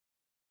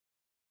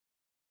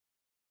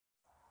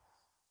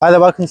Hi there,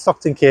 welcome to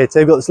Stockton Kia. Today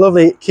we've got this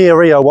lovely Kia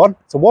Rio 1.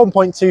 It's a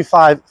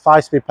 1.25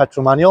 5-speed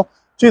petrol manual,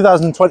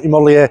 2020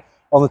 model year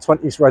on the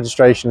 20th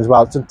registration as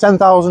well. It's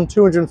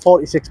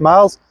 10,246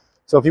 miles.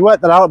 So if you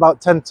work that out, about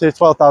 10 to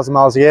 12,000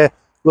 miles a year,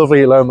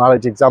 lovely low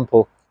mileage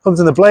example. Comes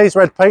in the blaze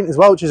red paint as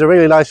well, which is a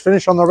really nice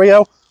finish on the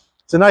Rio.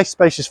 It's a nice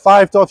spacious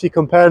 5-door if you're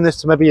comparing this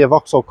to maybe your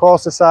Vauxhall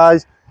Corsa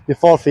size, your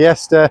Ford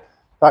Fiesta,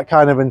 that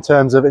kind of in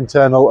terms of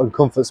internal and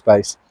comfort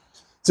space.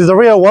 This is the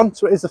Rio 1,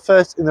 so it is the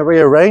first in the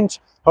Rio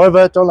range.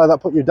 However, don't let that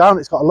put you down.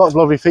 It's got a lot of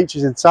lovely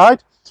features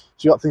inside. So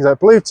you've got things like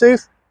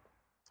Bluetooth,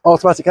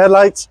 automatic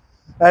headlights,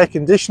 air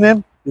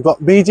conditioning. You've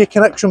got media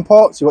connection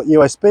ports. You've got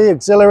USB,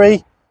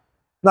 auxiliary.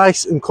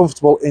 Nice and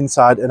comfortable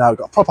inside and out.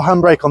 Got a proper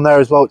handbrake on there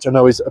as well, which I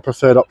know is a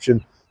preferred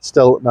option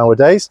still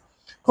nowadays.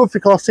 Comfy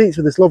cloth seats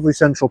with this lovely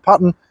central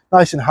pattern.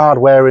 Nice and hard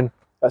wearing.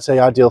 Let's say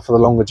ideal for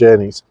the longer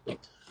journeys.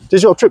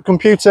 Digital trip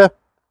computer.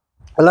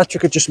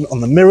 Electric adjustment on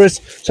the mirrors.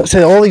 So I'd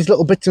say all these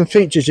little bits and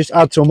features just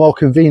add to a more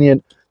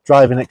convenient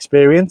driving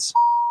experience.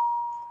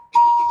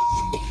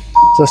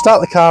 So start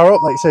the car up,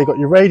 like I say, you've got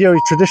your radio,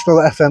 your traditional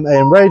FM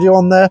AM radio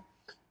on there.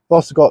 You've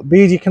also got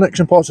media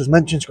connection ports as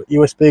mentioned, you've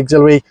got USB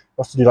auxiliary, you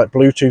also do like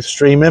Bluetooth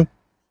streaming.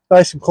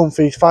 Nice and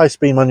comfy,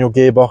 5-speed manual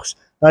gearbox,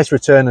 nice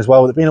return as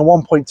well. With it being a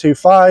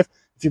 1.25,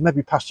 if you've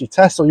maybe passed your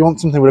test or you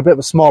want something with a bit of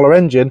a smaller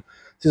engine,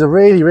 this is a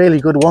really,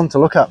 really good one to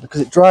look at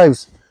because it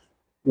drives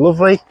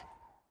lovely.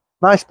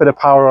 Nice bit of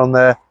power on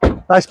there,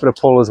 nice bit of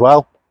pull as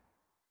well.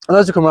 And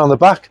as you come around the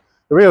back,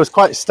 the Rio is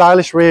quite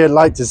stylish rear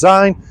light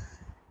design,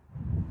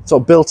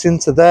 sort of built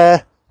into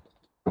there.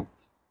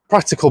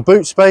 Practical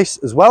boot space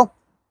as well.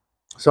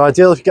 So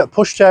ideal if you get a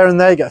pushchair in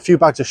there, you get a few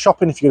bags of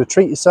shopping if you're going to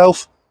treat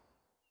yourself.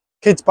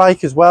 Kids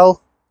bike as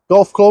well,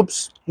 golf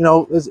clubs, you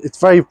know, it's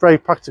very, very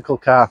practical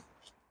car.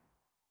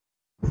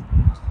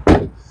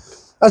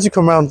 As you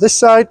come around this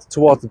side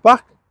towards the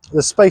back,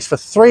 there's space for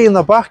 3 in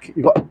the back.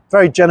 You've got a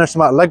very generous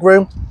amount of leg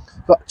room.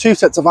 You've got 2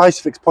 sets of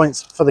ISOFIX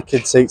points for the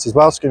kids seats as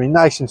well. It's going to be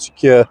nice and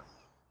secure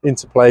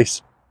into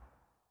place.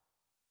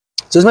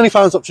 So there's many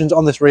finance options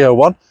on this Rio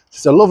 1.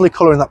 It's a lovely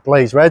colour in that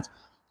blaze red.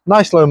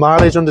 Nice low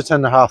mileage, under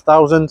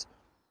 10,500. And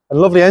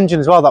lovely engine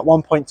as well, that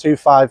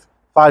 1.25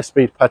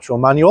 5-speed petrol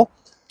manual.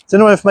 So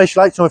any more information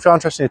you'd like to know if you're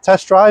interested in a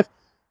test drive,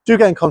 do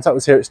get in contact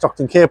with us here at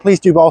Stockton Kia.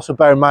 Please do also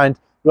bear in mind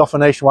we offer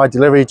nationwide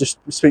delivery. Just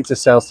speak to the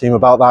sales team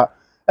about that.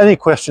 Any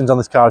questions on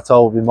this car at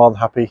all, we'll be more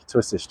than happy to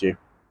assist you.